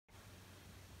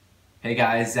Hey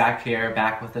guys, Zach here,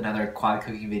 back with another quad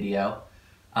cooking video.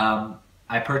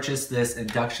 I purchased this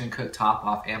induction cooktop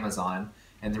off Amazon,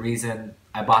 and the reason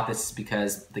I bought this is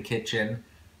because the kitchen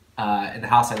in the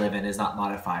house I live in is not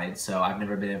modified, so I've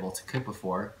never been able to cook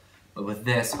before. But with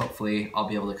this, hopefully I'll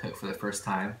be able to cook for the first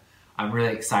time. I'm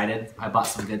really excited. I bought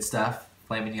some good stuff,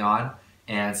 filet mignon,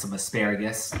 and some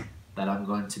asparagus that I'm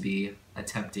going to be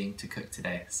attempting to cook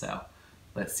today. So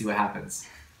let's see what happens.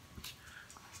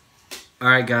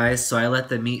 Alright guys, so I let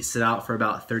the meat sit out for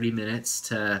about 30 minutes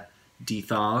to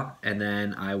de-thaw, and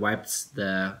then I wiped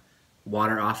the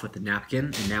water off with a napkin,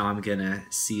 and now I'm gonna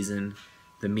season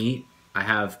the meat. I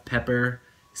have pepper,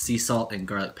 sea salt, and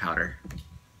garlic powder.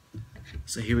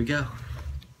 So here we go.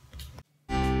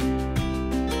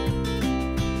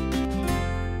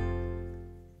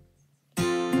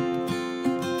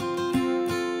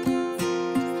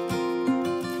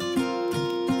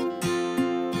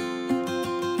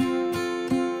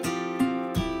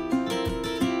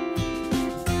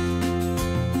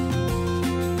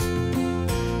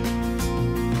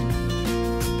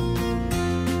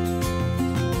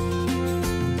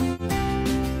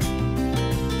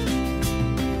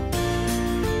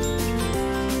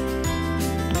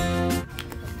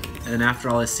 And after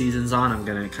all the season's on, I'm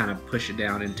gonna kind of push it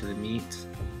down into the meat.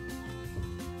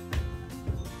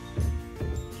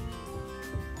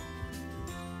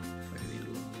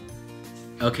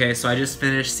 Okay, so I just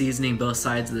finished seasoning both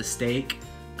sides of the steak.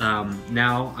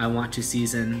 Now I want to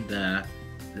season the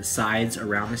sides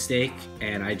around the steak,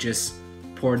 and I just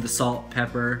poured the salt,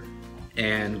 pepper,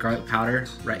 and garlic powder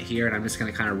right here, and I'm just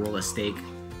gonna kind of roll the steak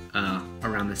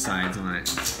around the sides on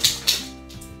it.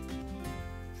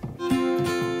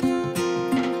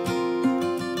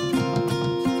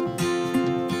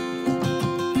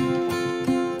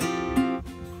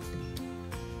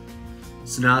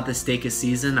 So now that the steak is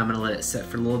seasoned, I'm going to let it sit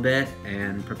for a little bit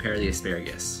and prepare the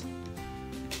asparagus.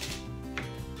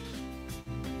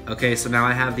 Okay, so now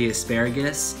I have the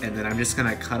asparagus, and then I'm just going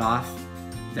to cut off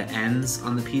the ends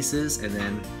on the pieces and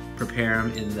then prepare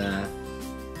them in the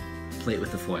plate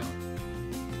with the foil.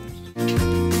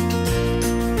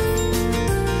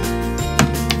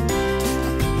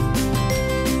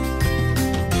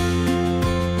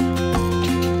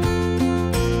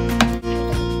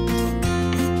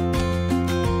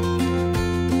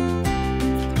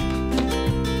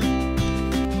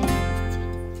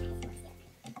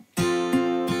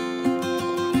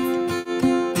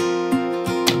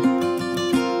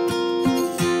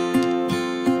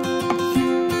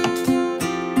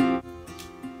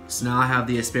 So now I have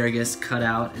the asparagus cut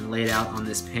out and laid out on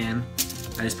this pan.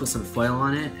 I just put some foil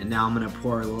on it, and now I'm going to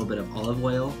pour a little bit of olive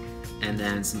oil and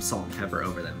then some salt and pepper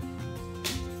over them.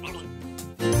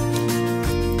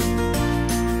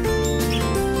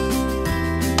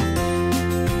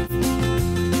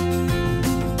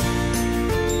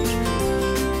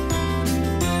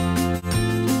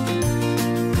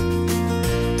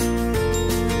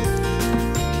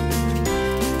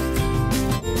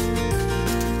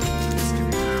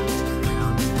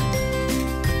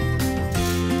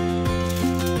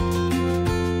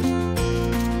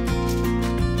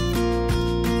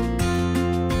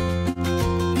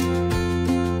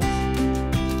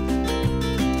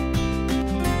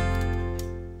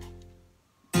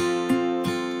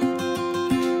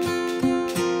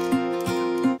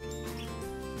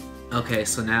 Okay,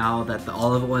 so now that the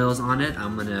olive oil is on it,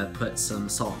 I'm gonna put some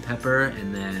salt and pepper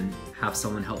and then have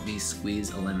someone help me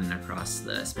squeeze a lemon across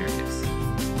the asparagus.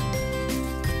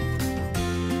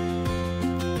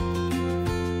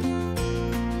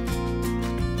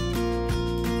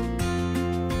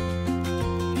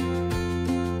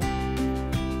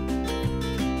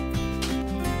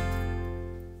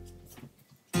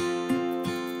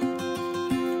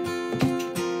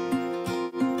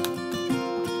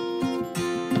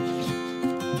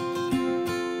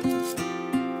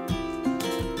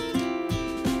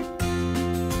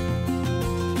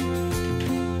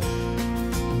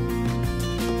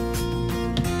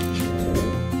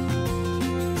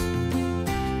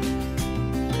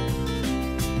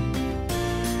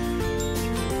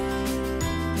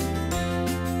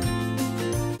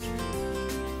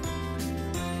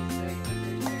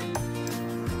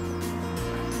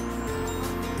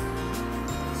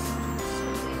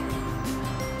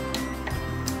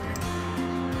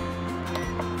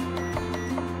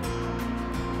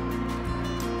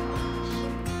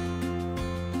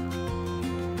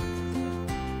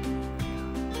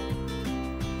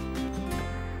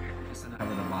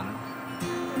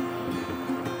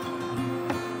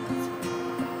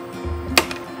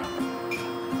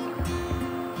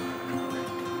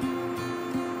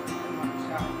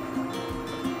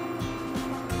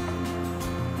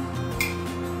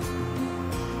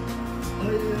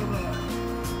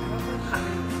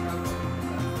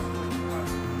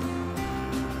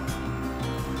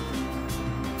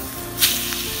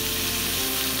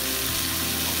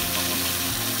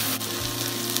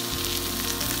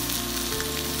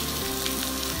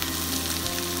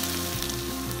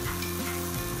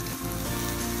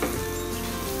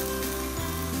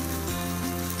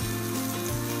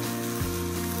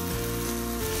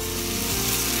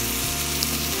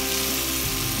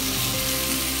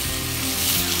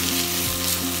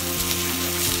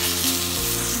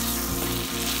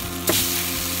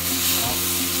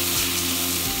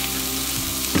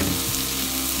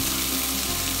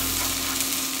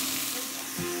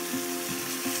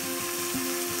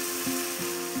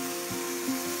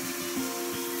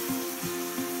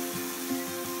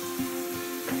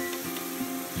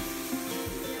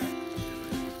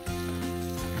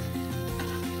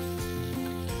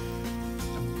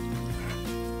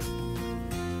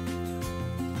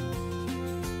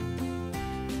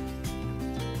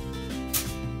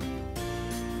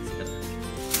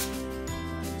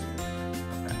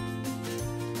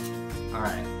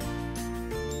 Alright.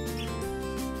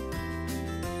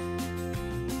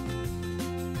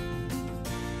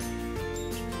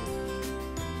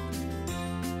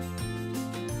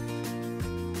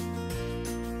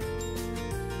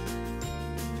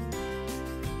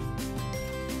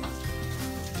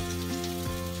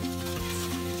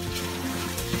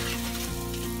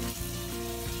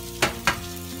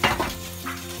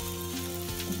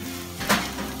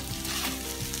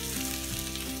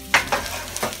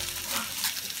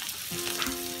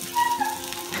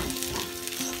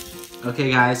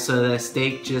 Okay guys, so the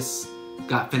steak just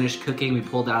got finished cooking. We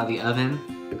pulled it out of the oven.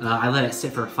 I let it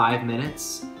sit for 5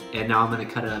 minutes, and now I'm gonna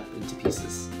cut it up into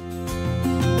pieces.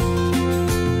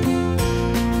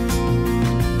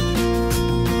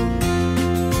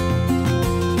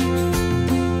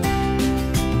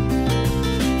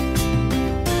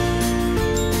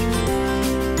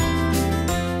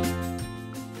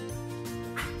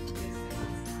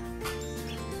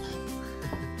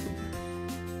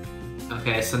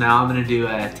 Okay, so now I'm gonna do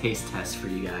a taste test for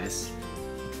you guys.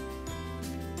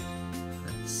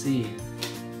 Let's see.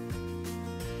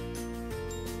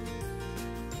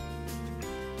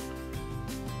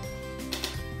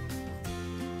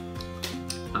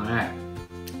 Alright.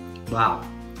 Wow.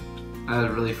 That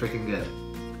was really freaking good.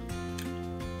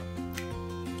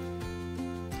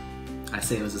 I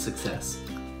say it was a success.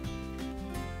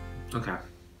 Okay.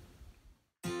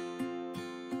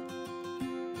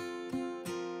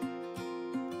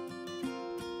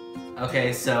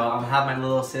 Okay, so I'm gonna have my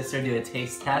little sister do a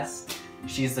taste test.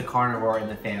 She's the carnivore in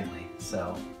the family,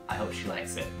 so I hope she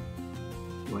likes it.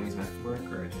 You want to use my fork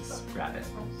or just grab it?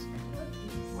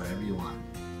 Whatever you want.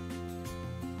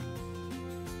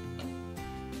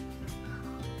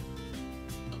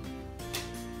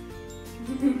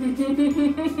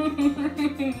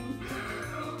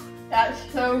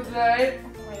 That's so good.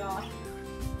 Oh my gosh.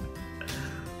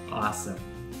 Awesome.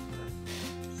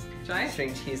 Giant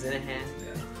string cheese in a hand.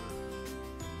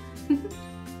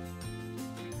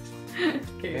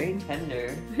 Very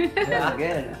tender. Yeah,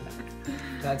 good.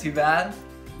 Not too bad?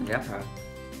 Yeah, bro.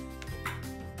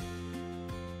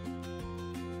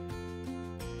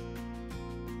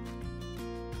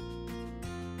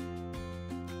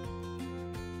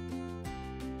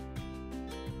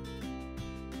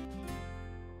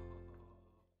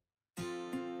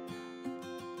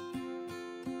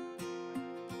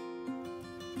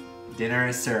 Dinner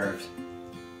is served.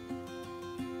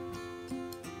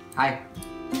 Hi.